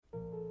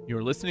You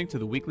are listening to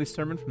the weekly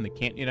sermon from the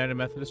Canton United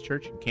Methodist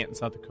Church in Canton,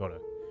 South Dakota.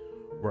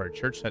 We're a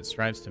church that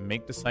strives to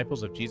make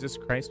disciples of Jesus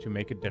Christ who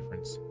make a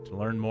difference. To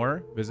learn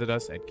more, visit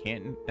us at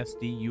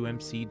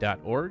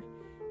cantonsdumc.org.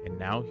 And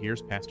now,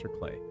 here's Pastor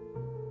Clay.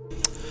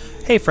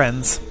 Hey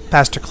friends,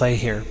 Pastor Clay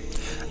here.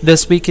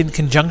 This week, in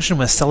conjunction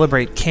with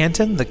Celebrate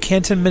Canton, the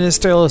Canton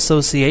Ministerial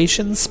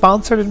Association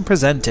sponsored and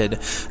presented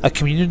a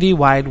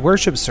community-wide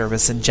worship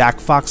service in Jack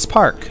Fox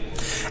Park.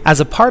 As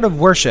a part of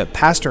worship,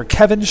 Pastor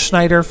Kevin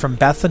Schneider from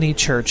Bethany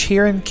Church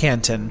here in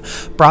Canton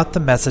brought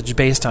the message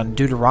based on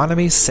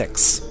Deuteronomy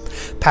 6.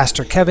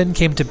 Pastor Kevin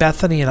came to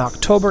Bethany in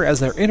October as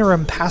their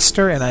interim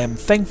pastor, and I am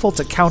thankful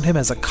to count him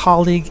as a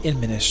colleague in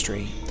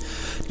ministry.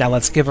 Now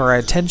let's give our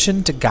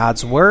attention to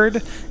God's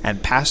Word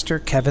and Pastor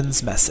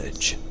Kevin's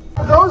message.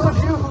 For those of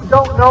you who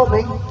don't know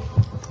me,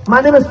 my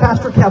name is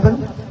Pastor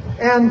Kevin,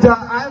 and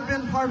I've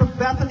been part of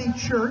Bethany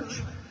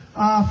Church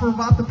for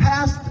about the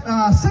past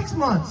 6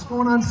 months,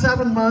 going on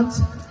 7 months,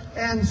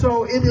 and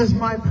so it is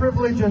my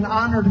privilege and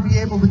honor to be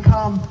able to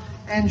come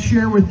and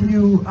share with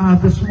you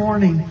this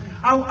morning.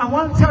 I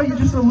want to tell you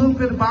just a little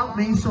bit about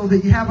me so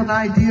that you have an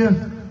idea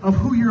of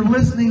who you're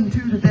listening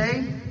to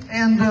today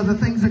and the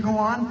things that go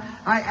on.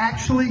 I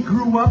actually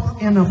grew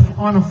up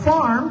on a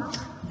farm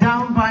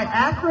down by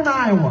Akron,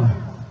 Iowa,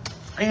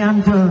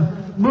 and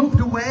moved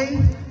away,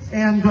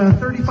 and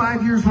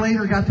 35 years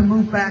later got to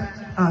move back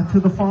to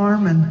the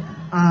farm, and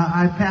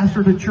I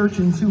pastored a church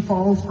in Sioux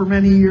Falls for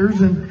many years.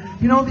 And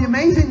you know, the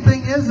amazing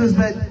thing is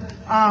that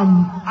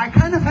I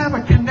kind of have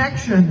a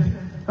connection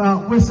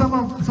with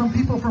some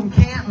people from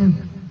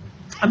Canton.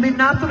 I mean,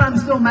 not that I'm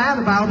still mad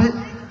about it,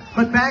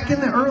 but back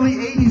in the early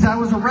 80s, I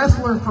was a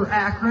wrestler for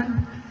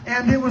Akron,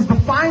 and it was the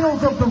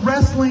finals of the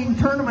wrestling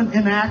tournament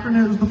in Akron.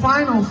 It was the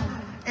finals,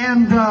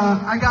 and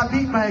I got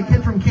beat by a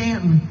kid from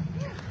Canton.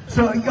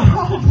 So,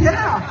 oh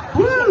yeah,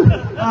 woo!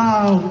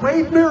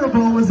 Wade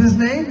Mirabel was his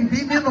name. He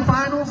beat me in the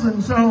finals,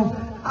 and so,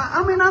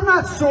 I mean, I'm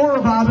not sore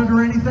about it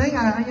or anything.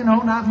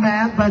 Not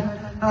mad, but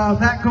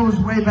that goes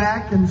way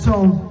back. And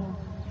so,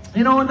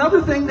 you know,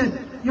 another thing that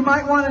you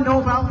might want to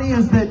know about me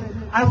is that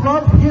I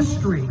love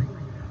history.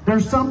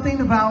 There's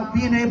something about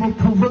being able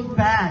to look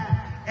back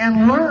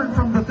and learn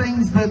from the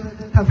things that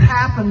have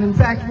happened. In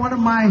fact, one of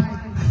my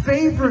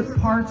favorite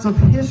parts of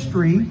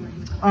history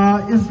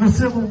is the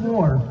Civil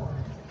War.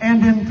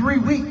 And in 3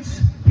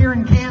 weeks here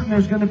in Canton,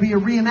 there's going to be a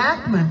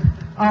reenactment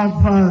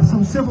of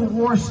some Civil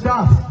War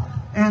stuff.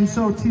 And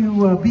so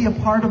to be a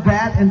part of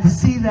that and to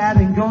see that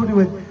and go to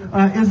it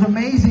is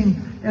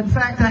amazing. In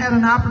fact, I had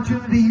an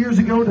opportunity years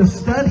ago to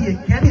study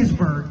at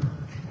Gettysburg.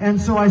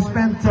 And so I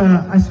spent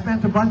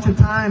a bunch of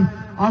time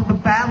on the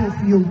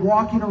battlefield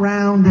walking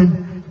around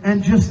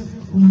and just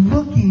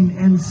looking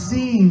and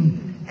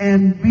seeing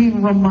and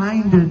being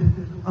reminded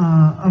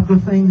of the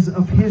things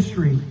of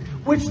history.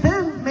 Which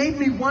then made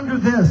me wonder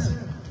this: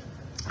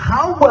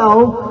 how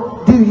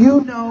well do you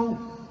know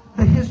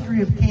the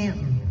history of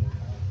Canton?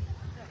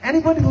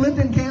 Anybody lived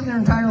in Canton their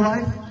entire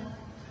life?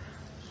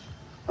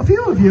 A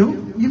few of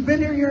you, you've been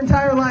here your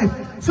entire life.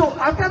 So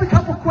I've got a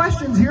couple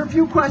questions here, a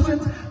few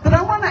questions that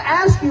I want to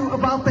ask you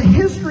about the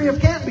history of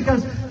Canton,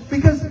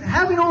 because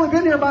having only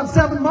been here about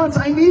 7 months,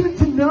 I needed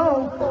to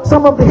know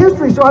some of the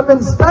history. So I've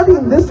been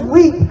studying this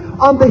week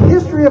on the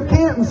history of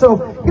Canton. So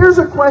here's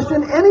a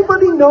question.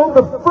 Anybody know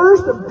the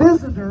first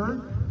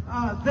visitor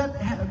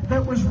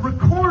that was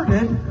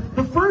recorded,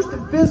 the first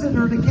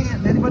visitor to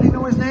Canton? Anybody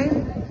know his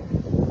name?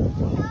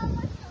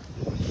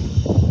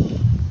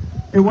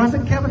 It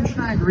wasn't Kevin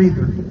Schneider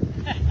either.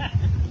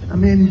 I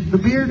mean, the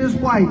beard is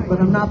white, but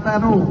I'm not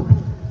that old.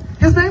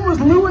 His name was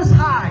Lewis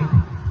Hyde.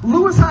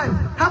 Lewis Hyde.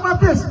 How about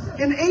this?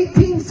 In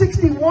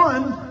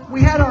 1861,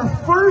 we had our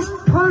first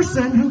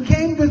person who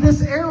came to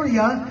this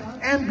area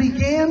and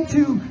began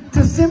to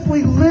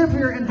simply live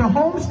here and to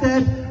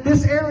homestead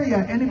this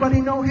area.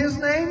 Anybody know his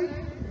name?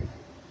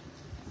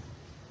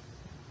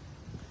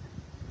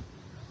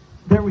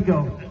 There we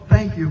go.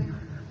 Thank you.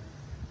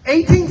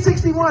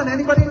 1861.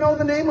 Anybody know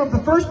the name of the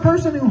first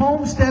person who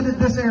homesteaded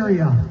this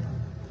area?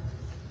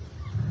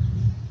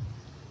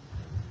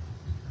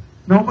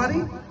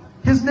 Nobody?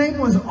 His name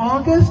was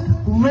August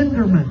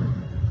Linderman.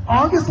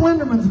 August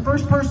Linderman's the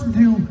first person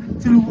to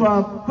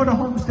put a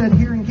homestead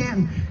here in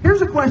Canton.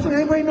 Here's a question.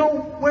 Anybody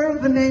know where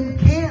the name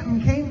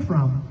Canton came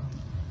from?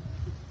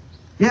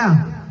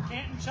 Yeah.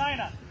 Canton,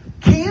 China.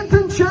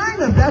 Canton,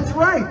 China. That's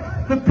right.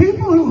 The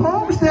people who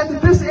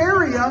homesteaded this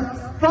area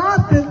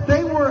thought that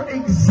they were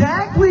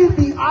exactly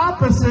the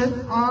opposite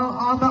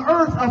on the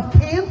earth of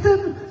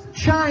Canton,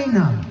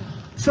 China.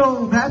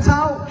 So that's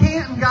how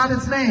Canton got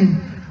its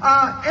name.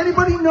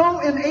 Anybody know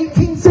in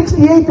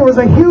 1868 there was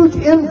a huge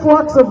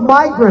influx of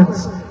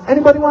migrants?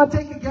 Anybody want to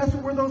take a guess at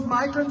where those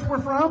migrants were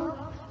from?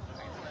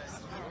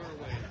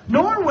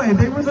 Norway.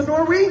 They were the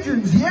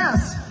Norwegians.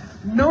 Yes,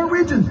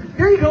 Norwegians.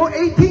 Here you go.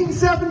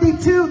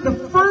 1872.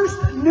 The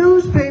first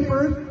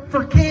newspaper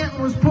for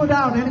Canton was put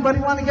out. Anybody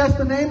want to guess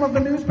the name of the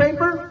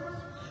newspaper?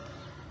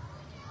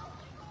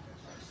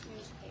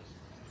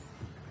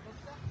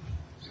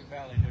 Sioux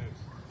Valley News.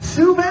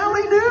 Sioux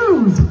Valley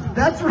News.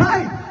 That's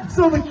right.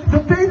 So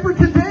the paper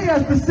today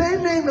has the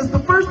same name as the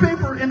first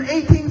paper in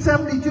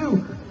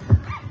 1872.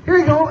 Here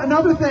you go,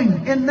 another thing.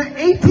 In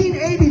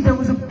 1880, there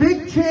was a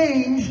big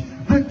change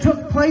that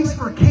took place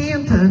for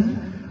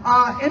Canton.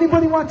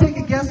 Anybody want to take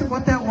a guess at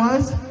what that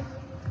was?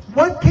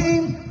 What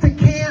came to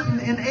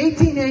Canton in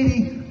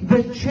 1880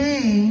 that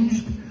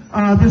changed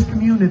this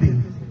community?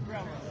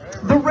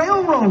 The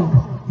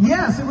railroad.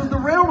 Yes, it was the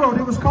railroad.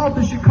 It was called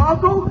the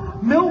Chicago,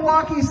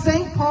 Milwaukee,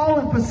 St. Paul,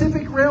 and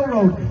Pacific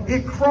Railroad.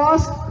 It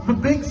crossed the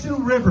Big Sioux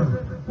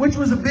River, which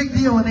was a big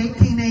deal in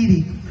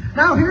 1880.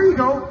 Now, here you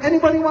go.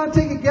 Anybody want to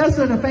take a guess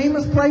at a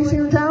famous place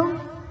here in town?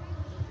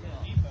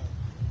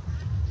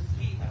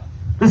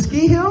 The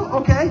Ski Hill?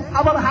 Okay.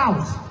 How about a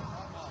house?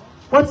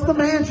 What's the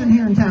mansion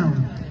here in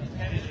town?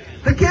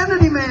 The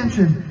Kennedy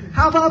Mansion.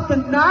 How about the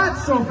not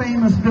so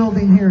famous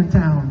building here in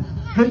town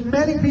that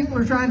many people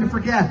are trying to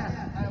forget?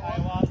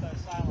 Hiawatha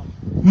Asylum.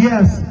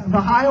 Yes,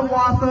 the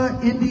Hiawatha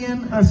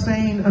Indian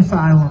Insane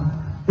Asylum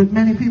that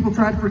many people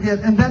try to forget.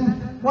 And then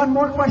one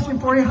more question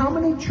for you. How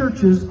many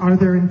churches are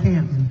there in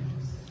Canton?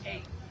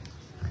 8.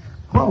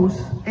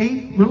 Close.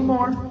 8, a little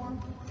more.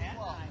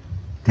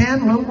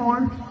 10, a little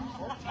more.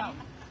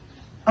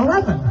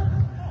 11.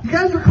 You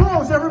guys are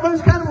close.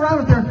 Everybody's kind of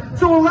around it there.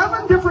 So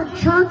 11 different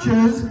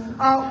churches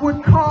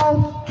would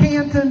call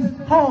Canton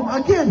home.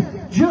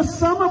 Again, just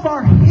some of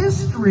our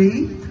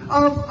history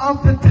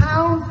of the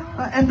town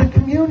and the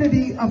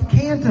community of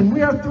Canton.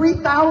 We are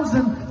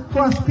 3,000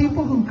 plus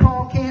people who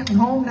call Canton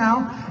home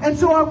now. And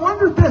so I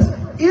wondered this,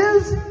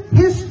 is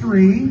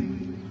history,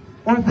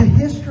 or the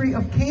history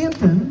of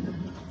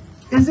Canton,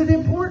 is it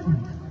important?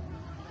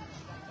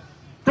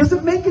 Does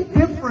it make a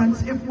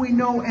difference if we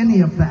know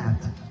any of that?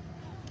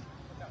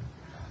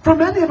 For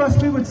many of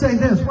us, we would say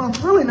this, well, it's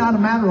really not a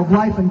matter of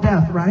life and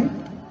death, right?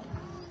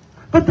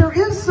 But there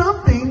is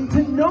something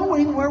to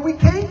knowing where we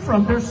came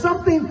from. There's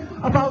something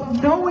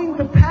about knowing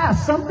the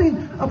past,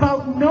 something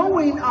about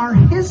knowing our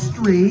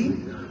history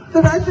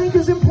that I think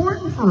is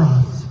important for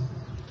us.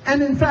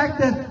 And in fact,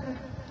 that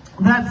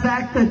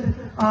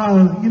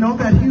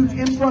that huge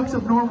influx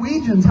of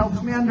Norwegians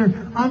helps me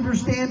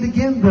understand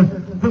again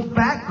the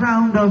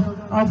background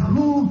of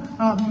who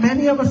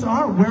many of us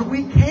are, where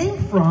we came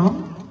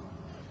from,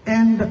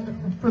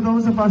 and for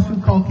those of us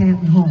who call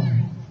Canton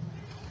home.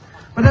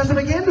 But as I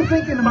began to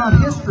thinking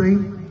about history,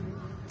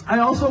 I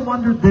also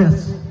wondered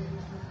this.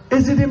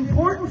 Is it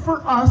important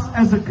for us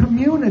as a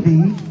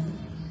community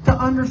to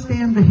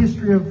understand the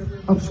history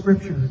of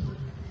Scripture?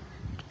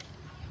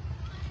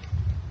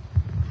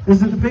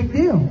 Is it a big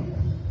deal?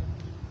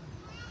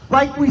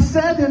 Like we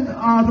said in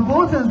the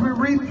bulletins, we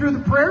read through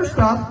the prayer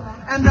stuff,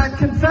 and that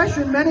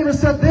confession, many of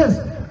us said this.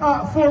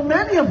 For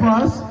many of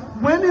us,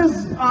 when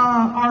is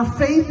our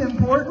faith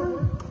important?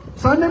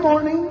 Sunday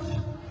mornings,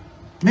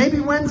 maybe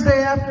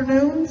Wednesday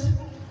afternoons,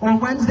 or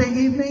Wednesday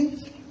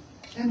evenings,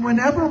 and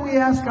whenever we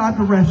ask God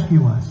to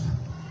rescue us.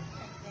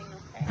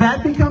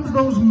 That becomes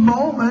those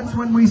moments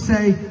when we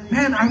say,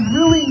 man, I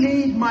really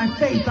need my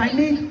faith. I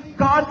need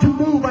God to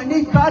move. I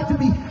need God to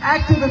be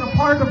active and a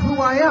part of who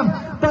I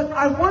am. But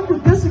I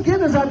wondered this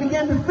again as I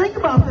began to think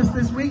about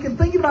this week and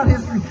thinking about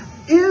history.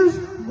 Is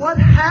what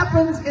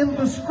happens in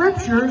the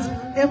Scriptures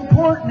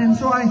important? And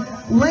so I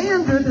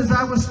landed as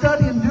I was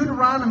studying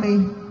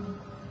Deuteronomy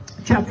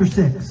chapter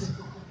 6.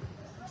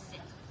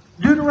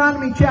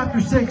 Deuteronomy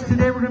chapter 6.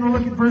 Today we're going to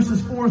look at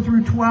verses 4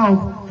 through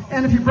 12.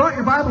 And if you brought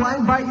your Bible, I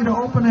invite you to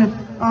open it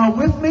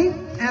with me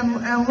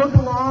and look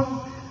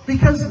along.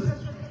 Because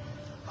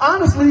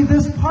honestly,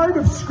 this part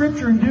of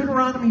Scripture in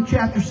Deuteronomy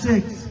chapter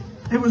 6,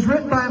 it was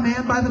written by a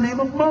man by the name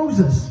of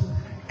Moses.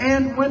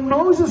 And when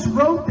Moses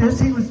wrote this,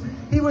 he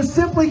was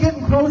simply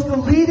getting close to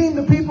leading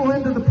the people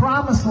into the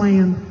promised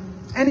land.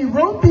 And he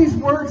wrote these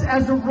words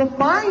as a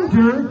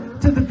reminder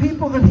to the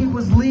people that he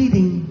was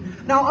leading.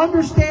 Now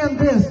understand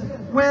this.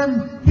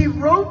 When he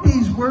wrote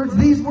these words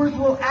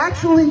will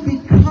actually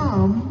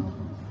become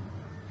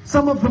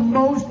some of the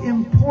most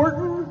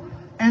important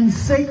and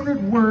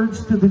sacred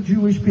words to the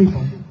Jewish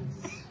people.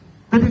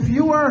 That if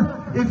you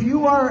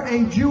are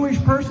a Jewish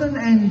person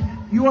and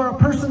you are a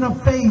person of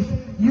faith,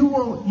 you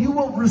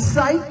will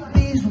recite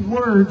these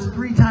words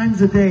 3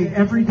 times a day,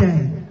 every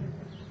day.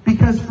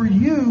 Because for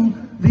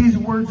you, these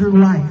words are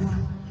life.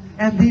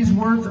 And these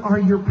words are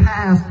your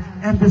past.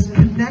 And this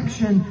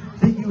connection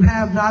that you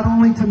have not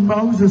only to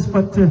Moses,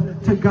 but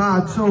to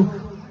God. So,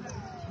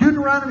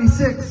 Deuteronomy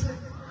 6,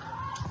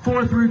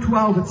 4 through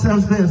 12, it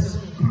says this.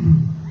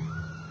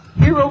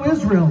 Hear, O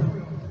Israel,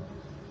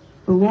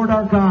 the Lord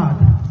our God,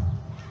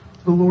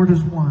 the Lord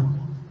is one.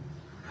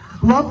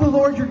 Love the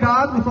Lord your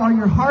God with all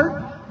your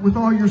heart, with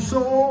all your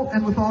soul,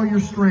 and with all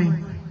your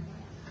strength.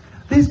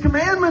 These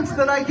commandments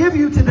that I give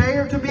you today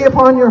are to be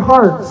upon your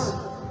hearts.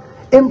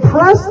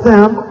 Impress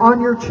them on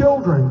your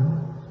children.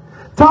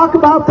 Talk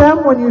about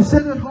them when you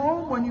sit at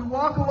home, when you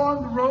walk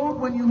along the road,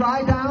 when you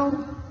lie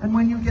down, and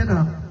when you get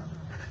up.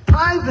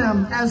 Tie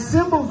them as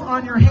symbols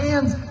on your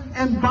hands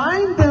and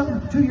bind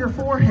them to your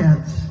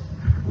foreheads.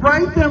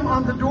 Write them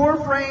on the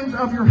door frames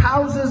of your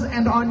houses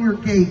and on your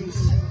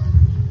gates.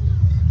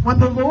 When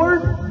the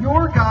Lord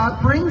your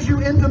God brings you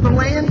into the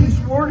land he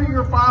swore to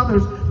your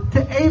fathers,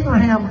 to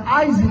Abraham,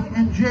 Isaac,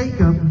 and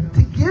Jacob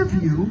to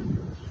give you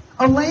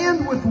a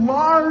land with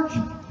large,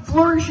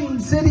 flourishing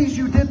cities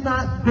you did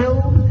not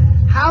build,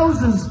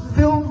 houses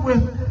filled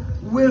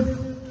with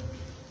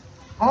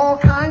all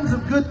kinds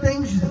of good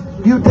things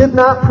you did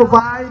not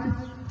provide,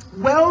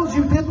 wells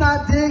you did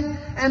not dig,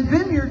 and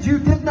vineyards you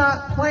did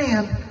not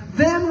plant.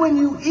 Then when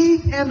you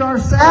eat and are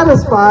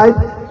satisfied,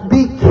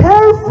 be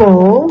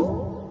careful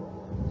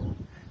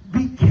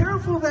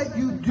that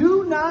you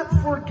do not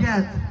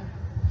forget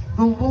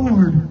the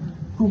Lord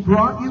who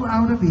brought you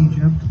out of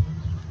Egypt,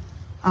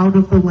 out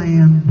of the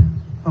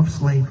land of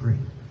slavery.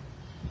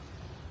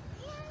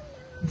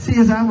 See,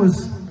 as I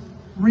was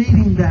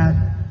reading that,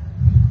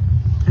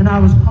 and I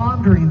was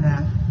pondering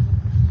that,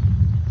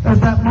 there's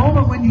that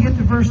moment when you get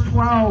to verse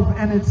 12,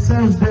 and it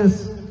says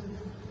this,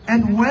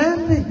 and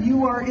when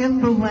you are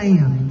in the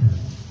land,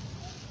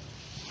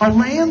 a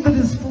land that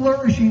is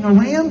flourishing, a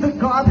land that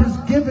God has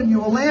given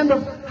you, a land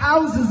of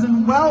houses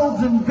and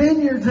wells and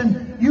vineyards,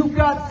 and you've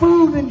got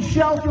food and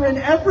shelter and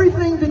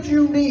everything that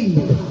you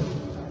need,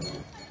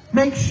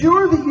 make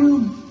sure that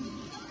you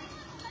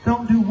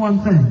don't do one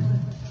thing,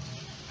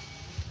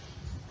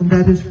 and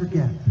that is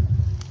forget.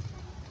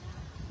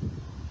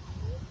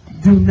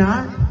 Do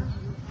not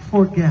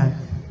forget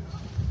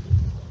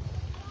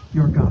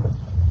your God.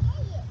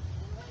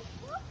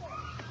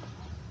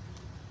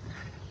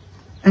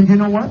 And you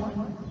know what?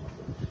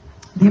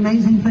 The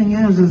amazing thing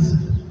is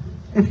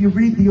if you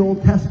read the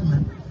Old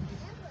Testament,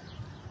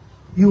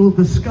 you will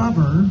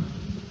discover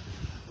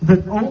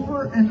that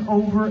over and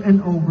over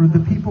and over the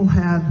people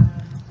had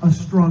a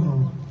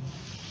struggle.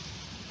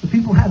 The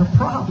people had a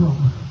problem.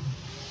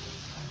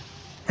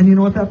 And you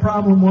know what that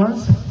problem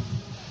was?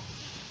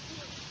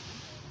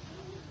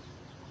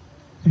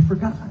 They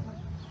forgot.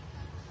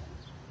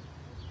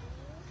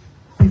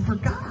 They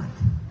forgot.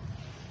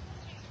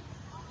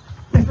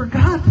 They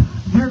forgot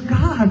their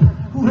God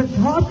who had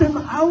brought them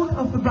out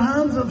of the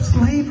bonds of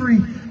slavery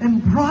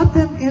and brought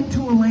them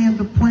into a land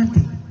of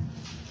plenty.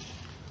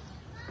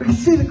 But you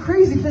see, the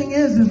crazy thing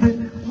is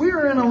that we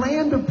are in a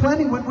land of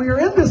plenty. When we are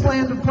in this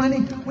land of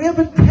plenty, we have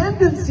a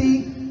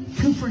tendency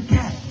to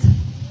forget.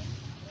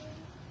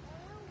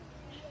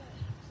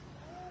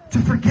 To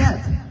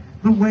forget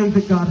the way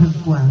that God has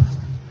blessed.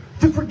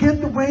 To forget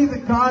the way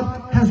that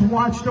God has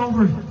watched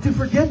over. To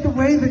forget the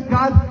way that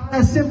God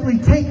has simply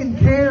taken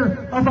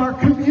care of our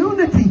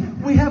community.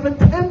 We have a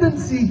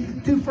tendency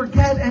to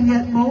forget, and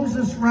yet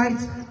Moses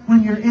writes,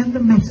 when you're in the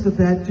midst of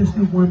that, just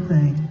do one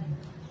thing.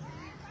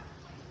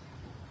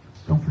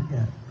 Don't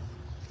forget.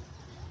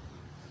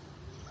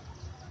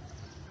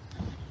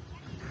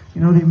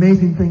 You know, the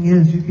amazing thing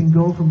is you can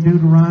go from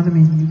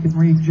Deuteronomy and you can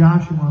read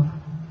Joshua.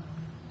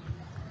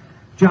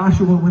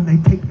 Joshua, when they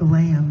take the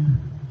land.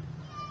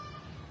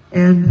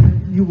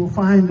 And you will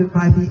find that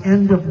by the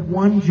end of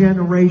one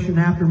generation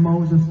after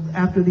Moses,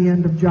 after the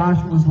end of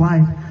Joshua's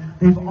life,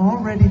 they've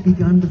already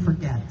begun to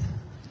forget.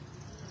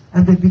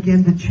 And they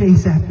begin to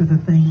chase after the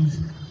things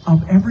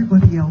of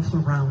everybody else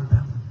around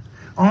them.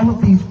 All of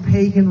these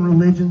pagan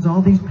religions,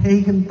 all these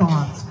pagan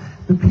thoughts,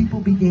 the people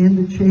began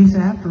to chase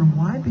after them.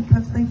 Why?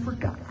 Because they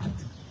forgot.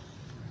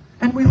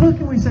 And we look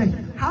and we say,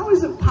 how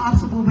is it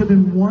possible that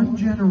in one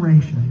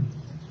generation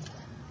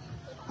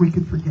we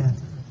could forget?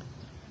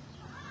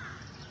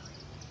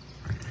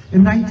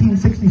 In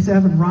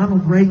 1967,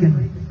 Ronald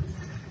Reagan,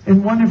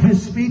 in one of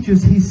his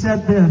speeches, he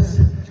said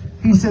this.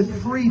 He said,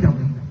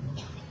 freedom.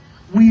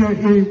 We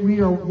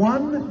are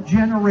one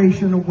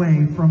generation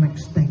away from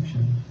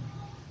extinction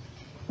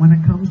when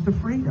it comes to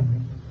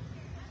freedom.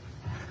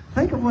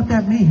 Think of what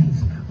that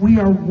means. We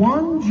are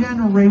one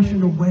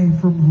generation away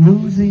from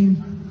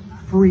losing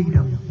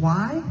freedom.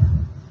 Why?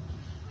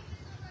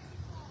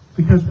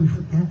 Because we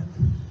forget.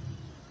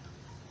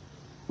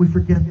 We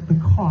forget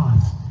the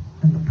cost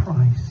and the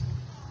price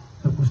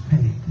that was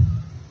paid.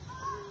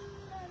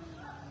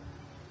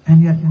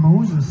 And yet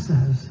Moses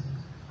says,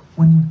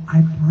 when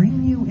I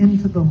bring you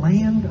into the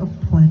land of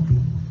plenty,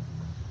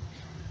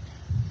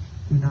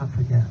 do not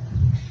forget.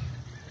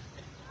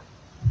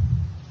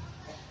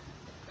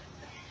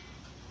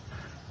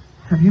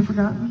 Have you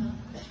forgotten?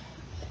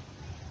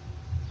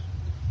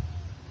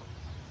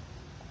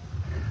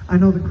 I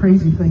know the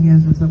crazy thing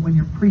is that when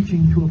you're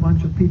preaching to a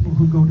bunch of people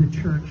who go to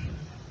church,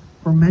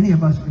 for many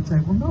of us could say,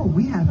 well, no,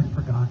 we haven't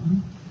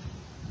forgotten.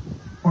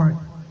 Or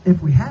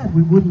if we had,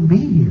 we wouldn't be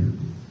here.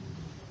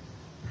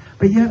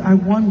 But yet I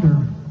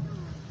wonder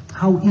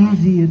how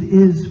easy it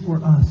is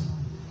for us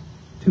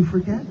to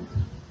forget.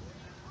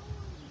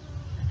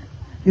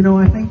 You know,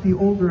 I think the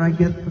older I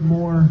get, the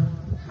more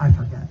I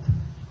forget.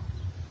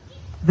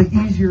 The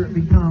easier it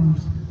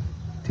becomes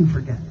to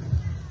forget.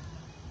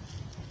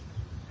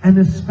 And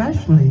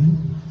especially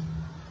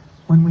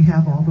when we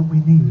have all that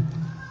we need.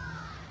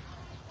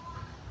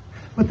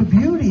 But the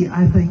beauty,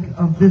 I think,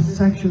 of this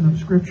section of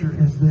Scripture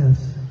is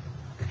this.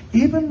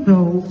 Even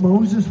though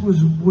Moses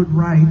would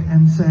write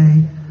and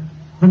say,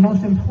 the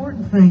most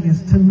important thing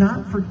is to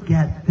not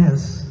forget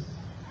this,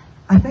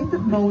 I think that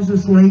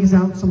Moses lays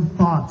out some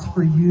thoughts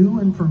for you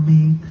and for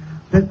me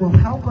that will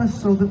help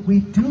us so that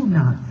we do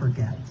not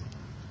forget.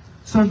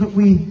 so that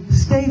we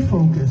stay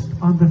focused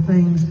on the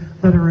things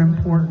that are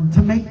important,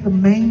 to make the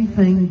main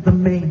thing the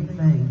main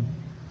thing.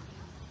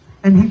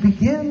 And he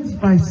begins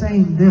by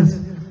saying this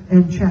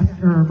in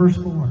verse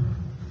 4.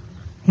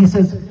 He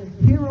says,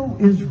 "Hear, O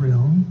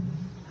Israel,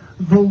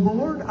 the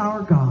Lord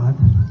our God,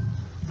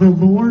 the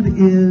Lord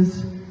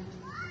is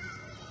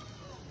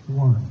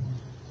one."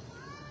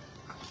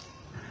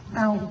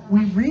 Now,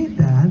 we read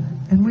that,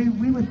 and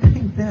we would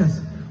think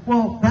this,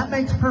 well, that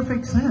makes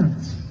perfect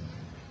sense.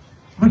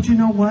 But you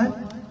know what?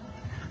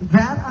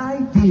 That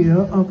idea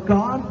of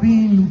God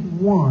being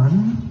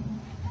one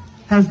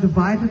has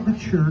divided the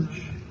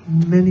church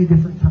many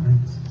different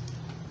times.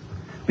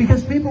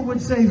 Because people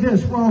would say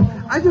this, well,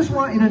 I just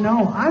want you to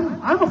know,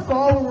 I'm a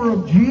follower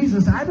of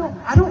Jesus. I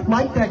don't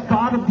like that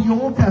God of the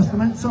Old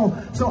Testament, so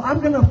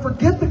I'm going to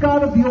forget the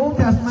God of the Old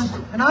Testament,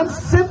 and I'm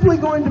simply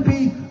going to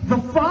be the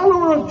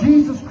follower of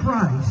Jesus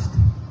Christ.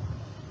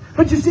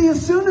 But you see, as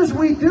soon as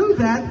we do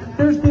that,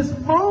 there's this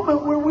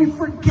moment where we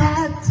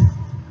forget.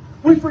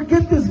 We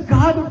forget this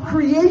God of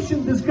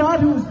creation, this God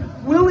who is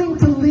willing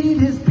to lead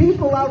his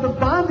people out of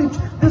bondage,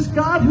 this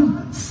God who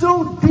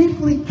so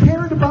deeply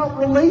cared about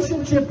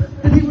relationship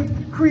that he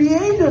would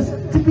create us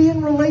to be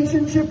in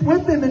relationship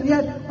with him. And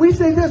yet we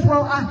say this,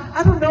 well,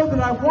 I don't know that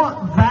I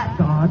want that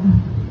God.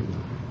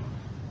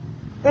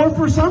 Or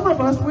for some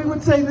of us, we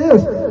would say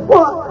this,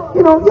 well,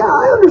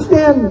 I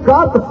understand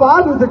God the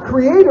Father, the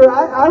Creator.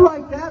 I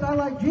like that. I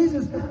like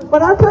Jesus.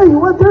 But I tell you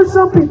what, there's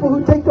some people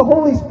who take the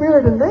Holy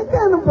Spirit and they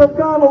kind of have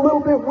gone a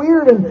little bit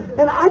weird.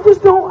 And I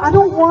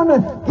don't want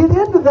to get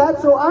into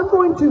that. So I'm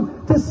going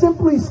to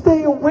simply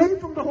stay away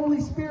from the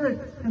Holy Spirit.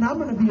 And I'm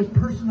going to be a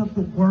person of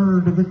the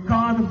Word, of the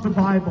God of the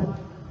Bible.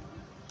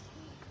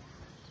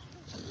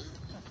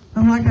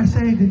 And like I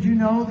say, did you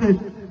know that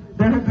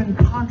there have been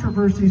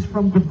controversies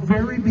from the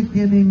very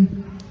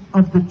beginning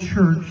of the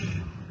church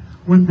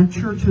when the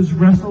church has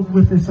wrestled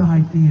with this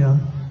idea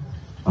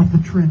of the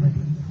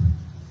Trinity?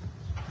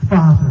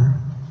 Father,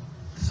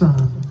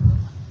 Son,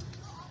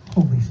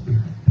 Holy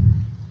Spirit.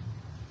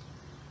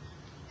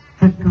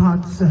 That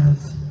God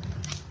says,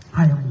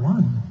 I am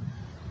one.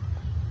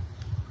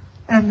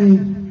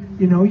 And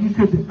you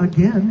could,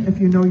 again, if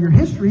you know your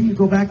history, you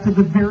go back to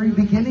the very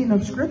beginning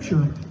of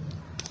Scripture.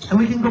 And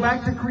we can go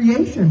back to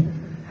creation.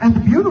 And the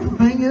beautiful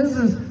thing is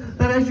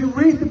that as you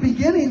read the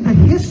beginning, the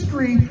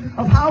history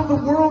of how the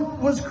world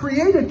was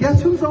created,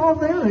 guess who's all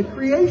there at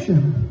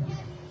creation?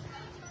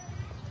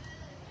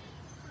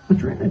 The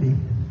Trinity.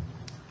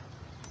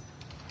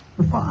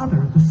 The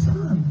Father, the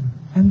Son,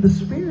 and the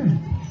Spirit.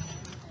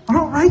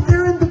 All right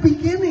there in the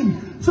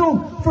beginning. So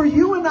for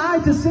you and I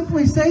to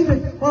simply say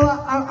that, well,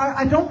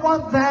 I don't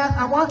want that,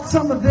 I want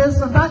some of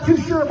this, I'm not too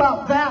sure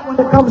about that when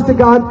it comes to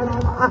God,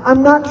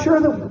 I'm not sure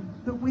that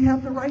we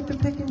have the right to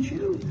pick and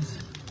choose.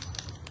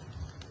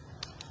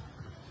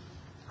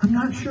 I'm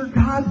not sure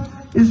God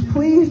is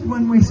pleased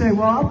when we say,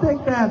 well, I'll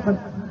take that, but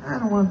I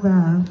don't want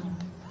that.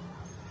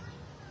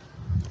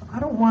 I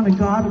don't want a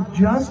God of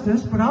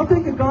justice, but I'll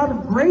take a God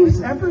of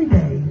grace every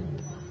day.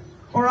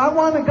 Or I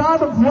want a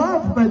God of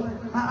love, but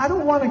I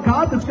don't want a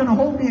God that's going to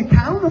hold me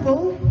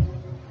accountable.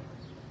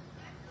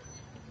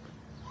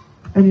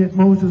 And yet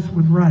Moses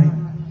would write,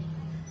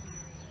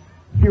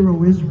 "Hear,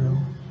 O Israel,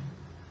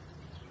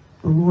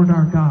 the Lord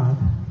our God,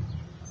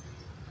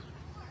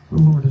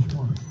 the Lord is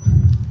one."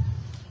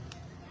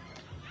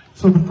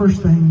 So the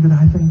first thing that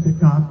I think that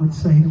God would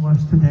say to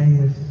us today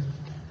is,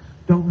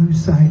 don't lose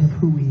sight of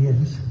who he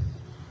is.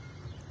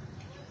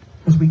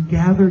 As we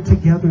gather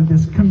together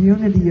this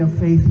community of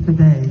faith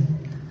today,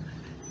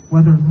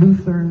 whether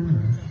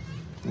Lutheran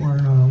or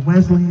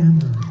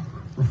Wesleyan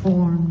or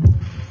Reformed,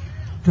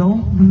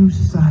 don't lose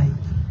sight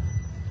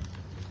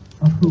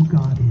of who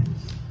God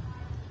is.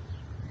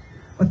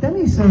 But then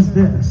he says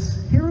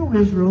this, "Hear, O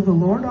Israel, the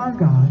Lord our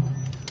God,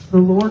 the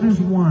Lord is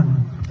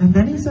one." And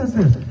then he says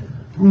this,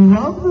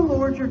 "Love the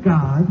Lord your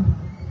God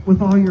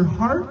with all your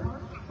heart,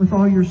 with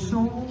all your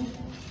soul,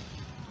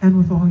 and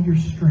with all your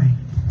strength."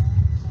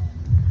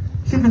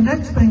 See, the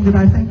next thing that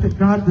I think that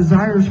God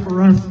desires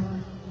for us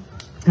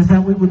is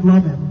that we would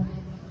love him.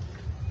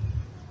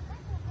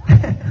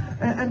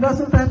 And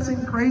doesn't that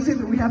seem crazy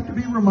that we have to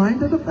be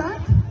reminded of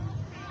that?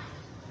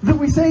 That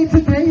we say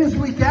today as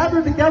we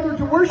gather together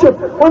to worship,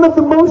 one of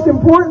the most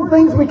important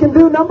things we can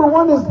do, number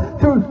one, is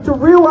to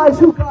realize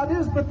who God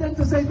is, but then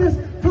to say this,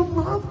 to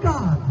love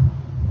God.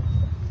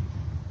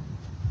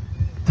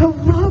 To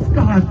love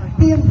God.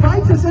 He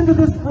invites us into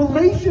this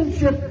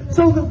relationship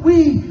so that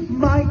we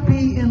might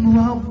be in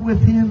love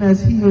with him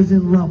as he is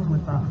in love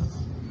with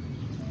us.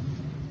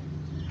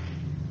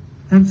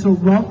 And so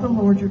love the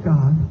Lord your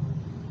God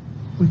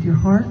with your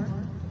heart,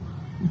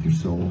 with your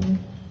soul,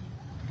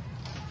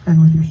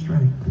 and with your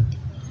strength.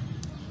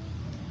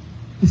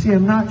 You see,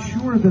 I'm not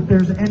sure that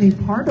there's any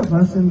part of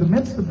us in the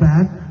midst of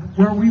that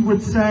where we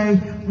would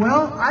say,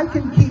 well, I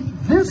can keep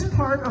this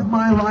part of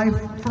my life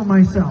for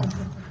myself.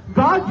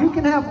 God, you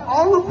can have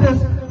all of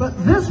this,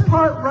 but this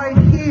part right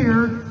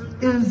here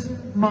is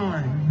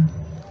mine.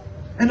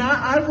 And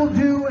I will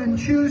do and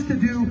choose to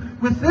do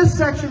with this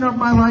section of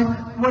my life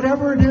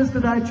whatever it is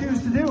that I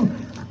choose to do.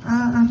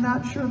 I'm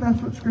not sure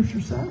that's what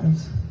Scripture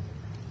says.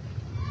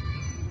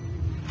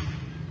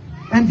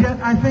 And yet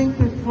I think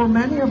that for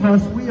many of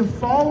us, we have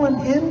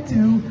fallen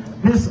into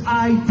this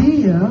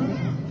idea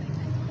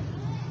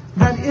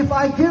that if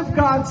I give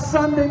God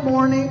Sunday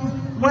morning,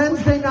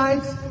 Wednesday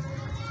nights,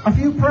 a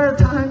few prayer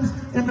times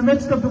in the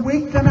midst of the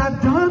week, then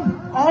I've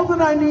done all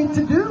that I need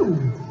to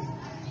do.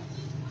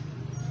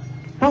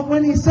 But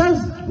when he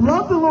says,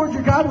 love the Lord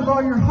your God with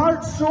all your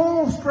heart,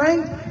 soul,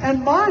 strength,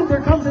 and mind,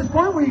 there comes this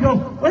point where you go,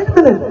 wait a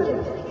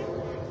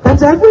minute,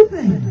 that's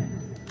everything.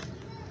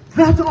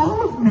 That's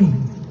all of me.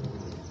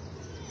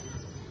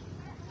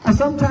 I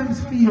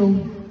sometimes feel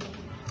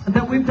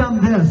that we've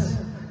done this,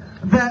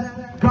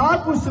 that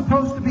God was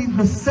supposed to be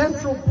the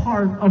central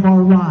part of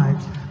our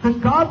lives. That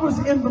God was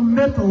in the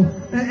middle,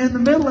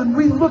 and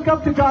we look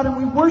up to God, and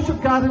we worship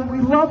God, and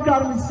we love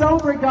God, and we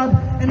celebrate God,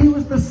 and He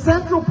was the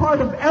central part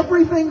of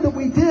everything that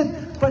we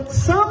did. But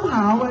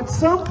somehow, at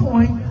some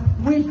point,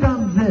 we've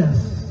done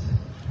this.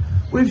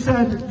 We've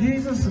said,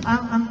 Jesus,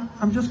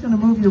 I'm just going to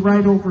move you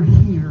right over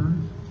here,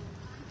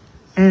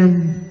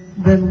 and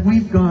then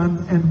we've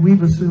gone and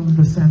we've assumed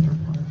the center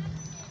part.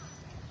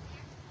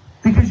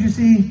 Because you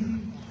see,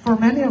 for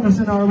many of us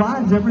in our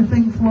lives,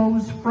 everything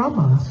flows from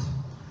us.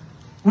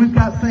 We've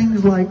got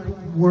things like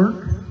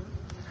work,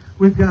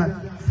 we've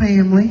got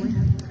family,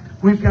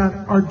 we've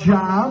got our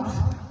jobs,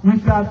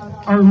 we've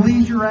got our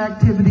leisure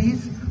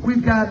activities,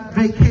 we've got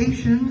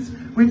vacations,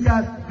 we've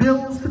got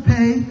bills to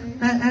pay,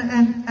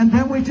 and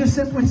then we just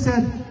simply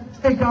said,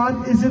 hey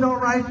God, is it all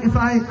right if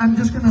I'm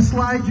just going to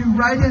slide you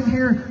right in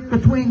here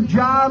between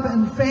job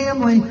and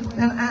family,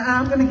 and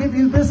I'm going to give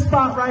you this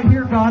spot right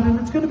here, God, and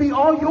it's going to be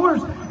all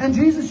yours. And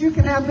Jesus, you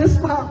can have this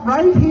spot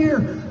right here.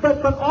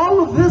 But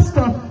all of this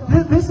stuff,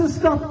 this is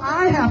stuff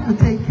I have to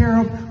take care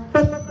of.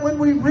 But when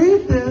we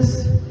read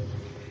this,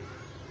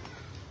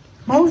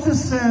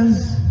 Moses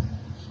says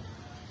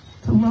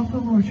to love the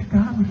Lord your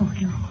God with all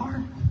your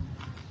heart,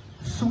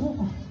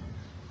 soul,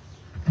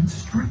 and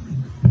strength.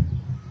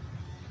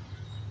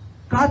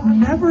 God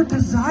never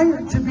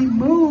desired to be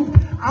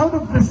moved out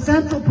of the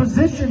central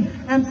position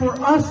and for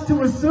us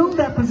to assume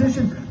that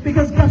position.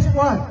 Because guess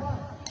what?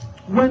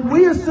 When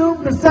we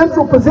assume the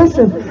central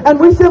position and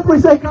we simply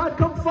say, God,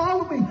 come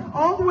follow me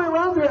all the way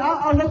around here,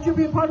 I'll let you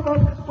be a part of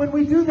it. When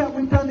we do that,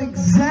 we've done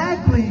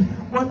exactly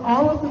what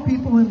all of the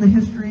people in the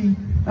history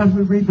as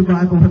we read the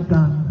Bible have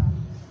done.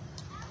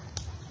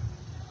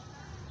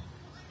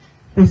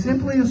 They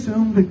simply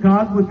assumed that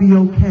God would be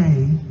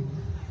okay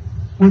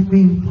with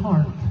being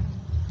part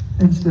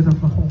instead of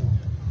the whole.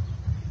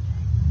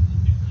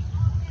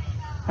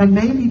 And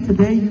maybe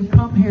today you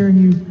come here and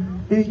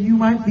you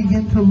might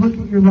begin to look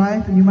at your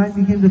life, and you might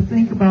begin to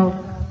think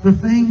about the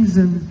things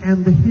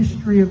and the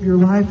history of your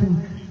life,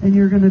 and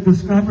you're going to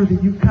discover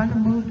that you kind of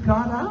moved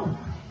God out.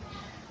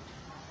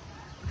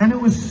 And it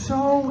was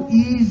so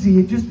easy.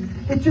 It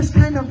just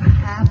kind of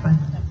happened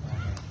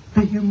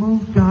that you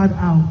moved God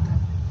out.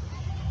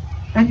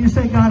 And you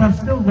say, God, I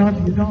still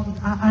love you.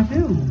 I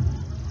do.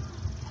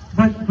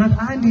 But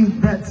I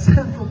need that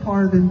central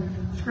part, and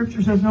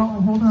Scripture says, no,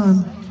 hold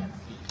on.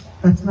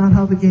 That's not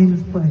how the game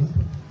is played.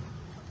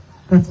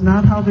 That's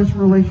not how this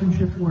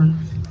relationship works.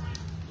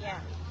 Yeah.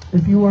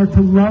 If you are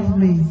to love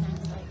me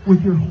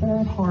with your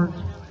whole heart,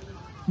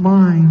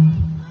 mind,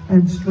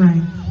 and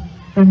strength,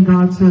 then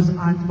God says,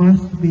 I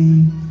must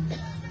be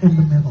in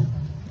the middle.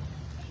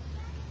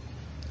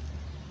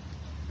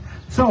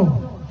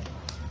 So,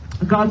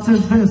 God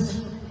says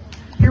this,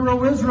 Hear,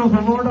 O Israel,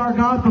 the Lord our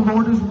God, the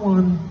Lord is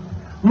one.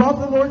 Love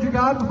the Lord your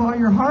God with all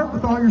your heart,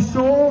 with all your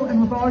soul,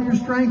 and with all your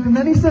strength. And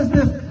then he says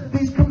this,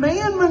 these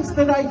commandments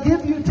that I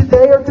give you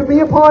today are to be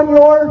upon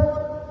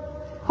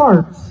your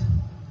hearts.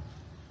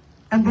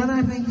 And then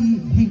I think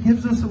he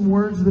gives us some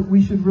words that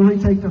we should really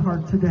take to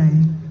heart today.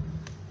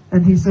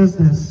 And he says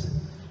this,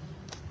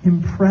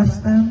 impress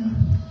them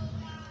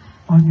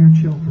on your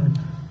children.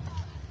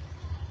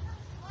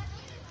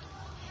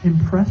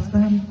 Impress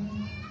them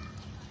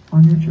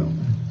on your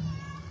children.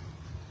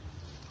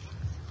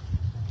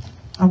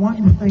 I want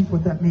you to think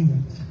what that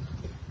means.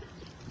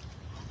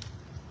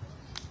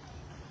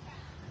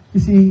 You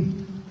see,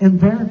 in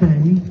their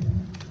day,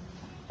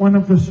 one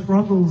of the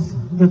struggles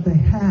that they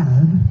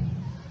had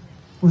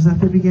was that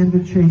they began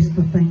to chase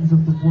the things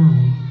of the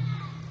world.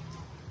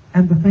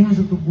 And the things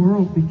of the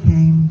world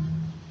became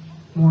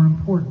more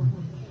important.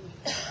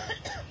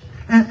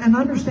 And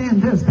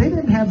understand this, they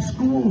didn't have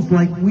schools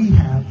like we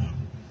have.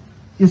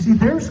 You see,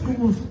 their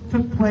schools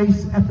took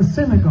place at the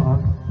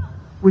synagogue,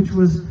 which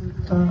was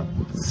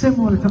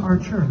similar to our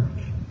church,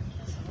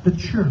 the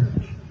church.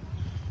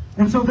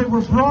 And so they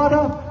were brought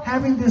up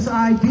having this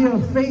idea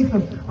of faith,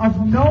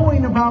 of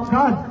knowing about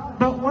God.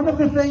 But one of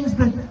the things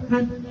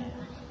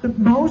that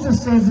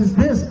Moses says is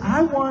this,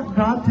 I want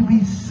God to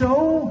be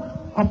so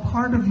a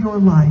part of your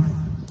life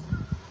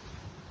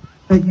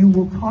that you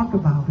will talk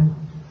about it.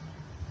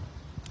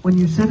 When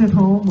you sit at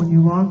home, when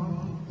you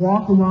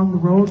walk along the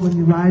road, when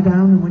you lie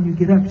down, and when you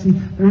get up. See,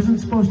 there isn't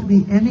supposed to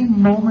be any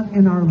moment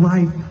in our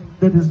life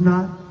that is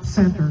not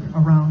centered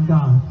around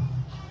God.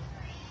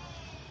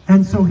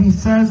 And so he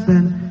says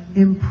then,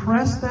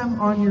 impress them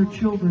on your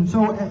children.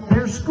 So at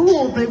their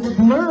school, they would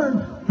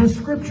learn the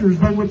Scriptures.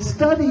 They would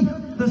study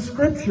the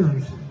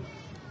Scriptures.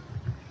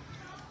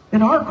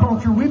 In our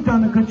culture, we've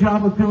done a good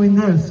job of doing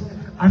this.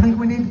 I think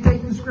we need to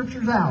take the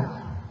Scriptures out.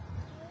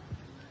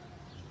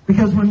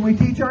 Because when we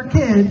teach our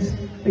kids,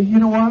 you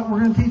know what? We're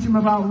going to teach them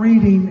about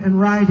reading and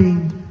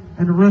writing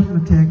and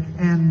arithmetic,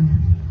 and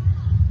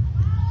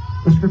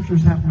the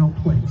Scriptures have no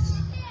place.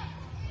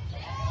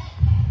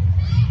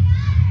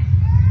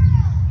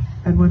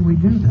 And when we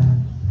do that,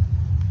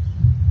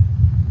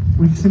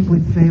 we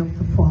simply fail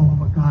to follow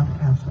what God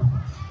asks of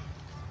us.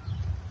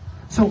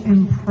 So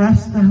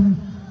impress them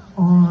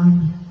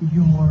on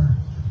your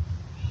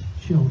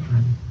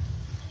children.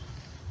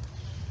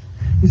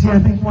 You see, I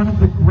think one of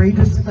the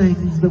greatest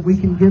things that we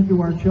can give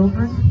to our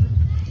children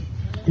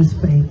is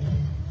faith.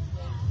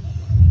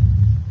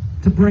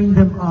 To bring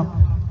them up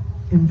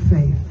in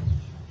faith.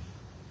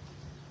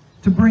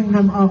 To bring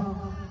them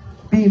up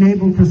being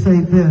able to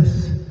say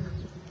this: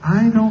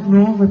 I don't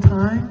know of a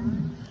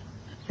time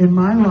in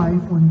my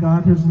life when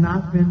God has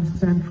not been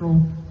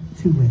central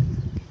to it.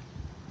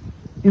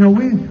 You know,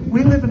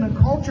 we live in a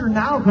culture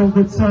now, though,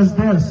 that says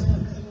this: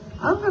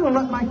 I'm going to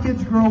let my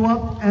kids grow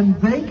up and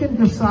they can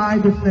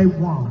decide if they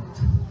want.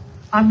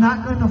 I'm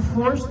not going to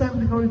force them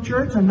to go to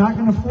church. I'm not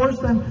going to force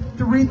them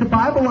to read the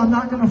Bible. I'm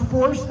not going to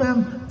force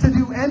them to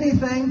do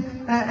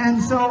anything. And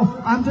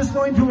so I'm just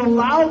going to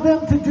allow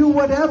them to do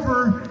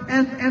whatever,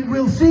 and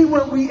we'll see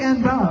where we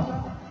end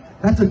up.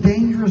 That's a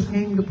dangerous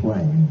game to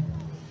play.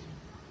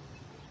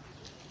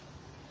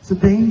 It's a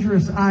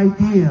dangerous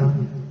idea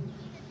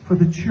for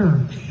the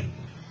church.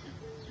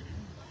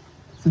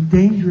 It's a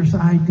dangerous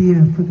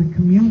idea for the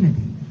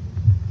community.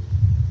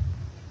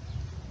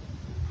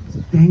 It's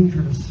a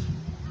dangerous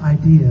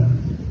idea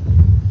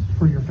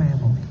for your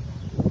family.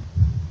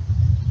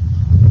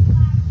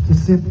 To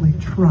simply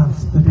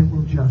trust that it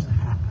will just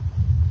happen.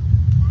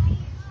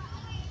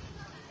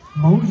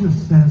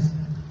 Moses says,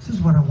 this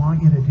is what I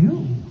want you to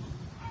do.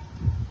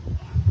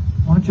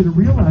 I want you to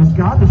realize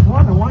God is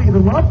one. I want you to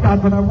love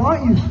God, but I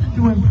want you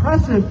to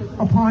impress it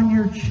upon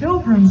your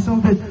children so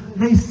that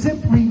they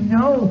simply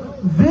know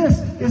this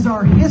is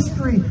our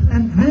history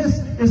and this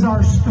is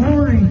our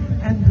story,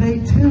 and they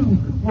too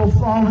will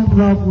fall in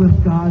love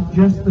with God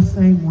just the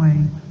same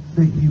way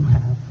that you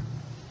have.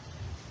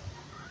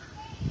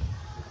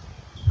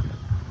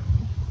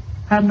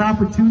 Had an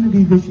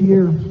opportunity this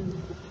year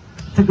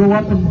to go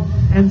up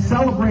and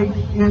celebrate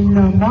in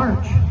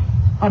March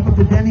up at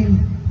the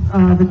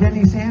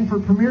Denny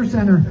Sanford Premier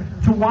Center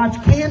to watch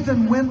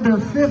Canton win their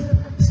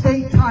 5th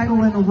state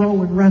title in a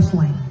row in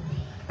wrestling.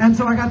 And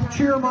so I got to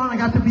cheer them on. I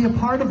got to be a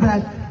part of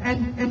that.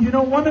 And you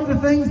know, one of the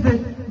things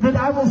that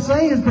I will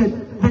say is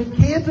that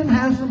Canton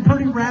has some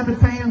pretty rabid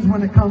fans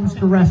when it comes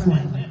to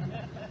wrestling.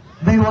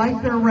 They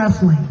like their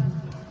wrestling.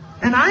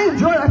 And I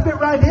enjoy it. I fit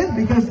right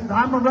in because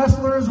I'm a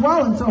wrestler as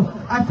well. And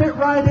so I fit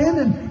right in,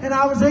 and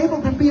I was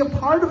able to be a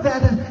part of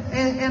that.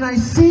 And I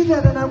see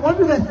that, and I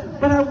wonder that.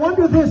 But I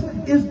wonder this: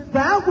 is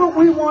that what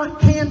we want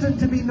Canton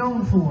to be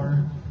known for?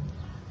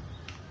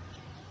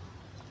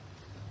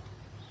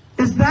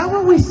 Is that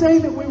what we say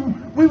that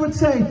we would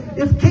say?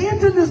 If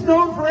Canton is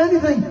known for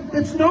anything,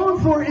 it's known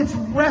for its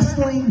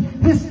wrestling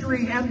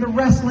history and the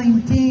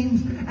wrestling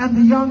teams and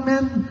the young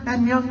men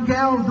and young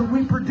gals that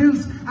we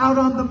produce out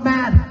on the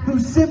mat who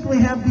simply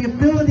have the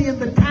ability and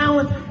the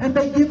talent, and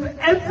they give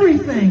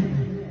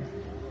everything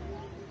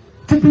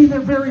to be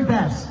their very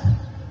best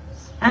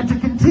and to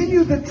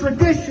continue the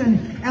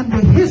tradition and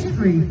the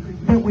history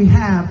that we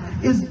have.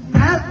 Is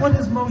that what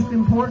is most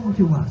important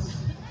to us?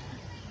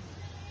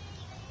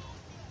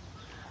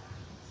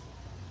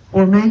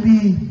 Or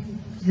maybe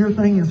your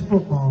thing is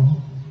football.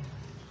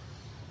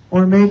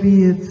 Or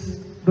maybe it's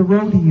the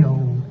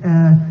rodeo.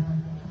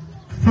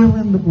 Fill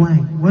in the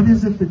blank. What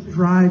is it that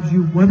drives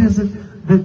you? What is it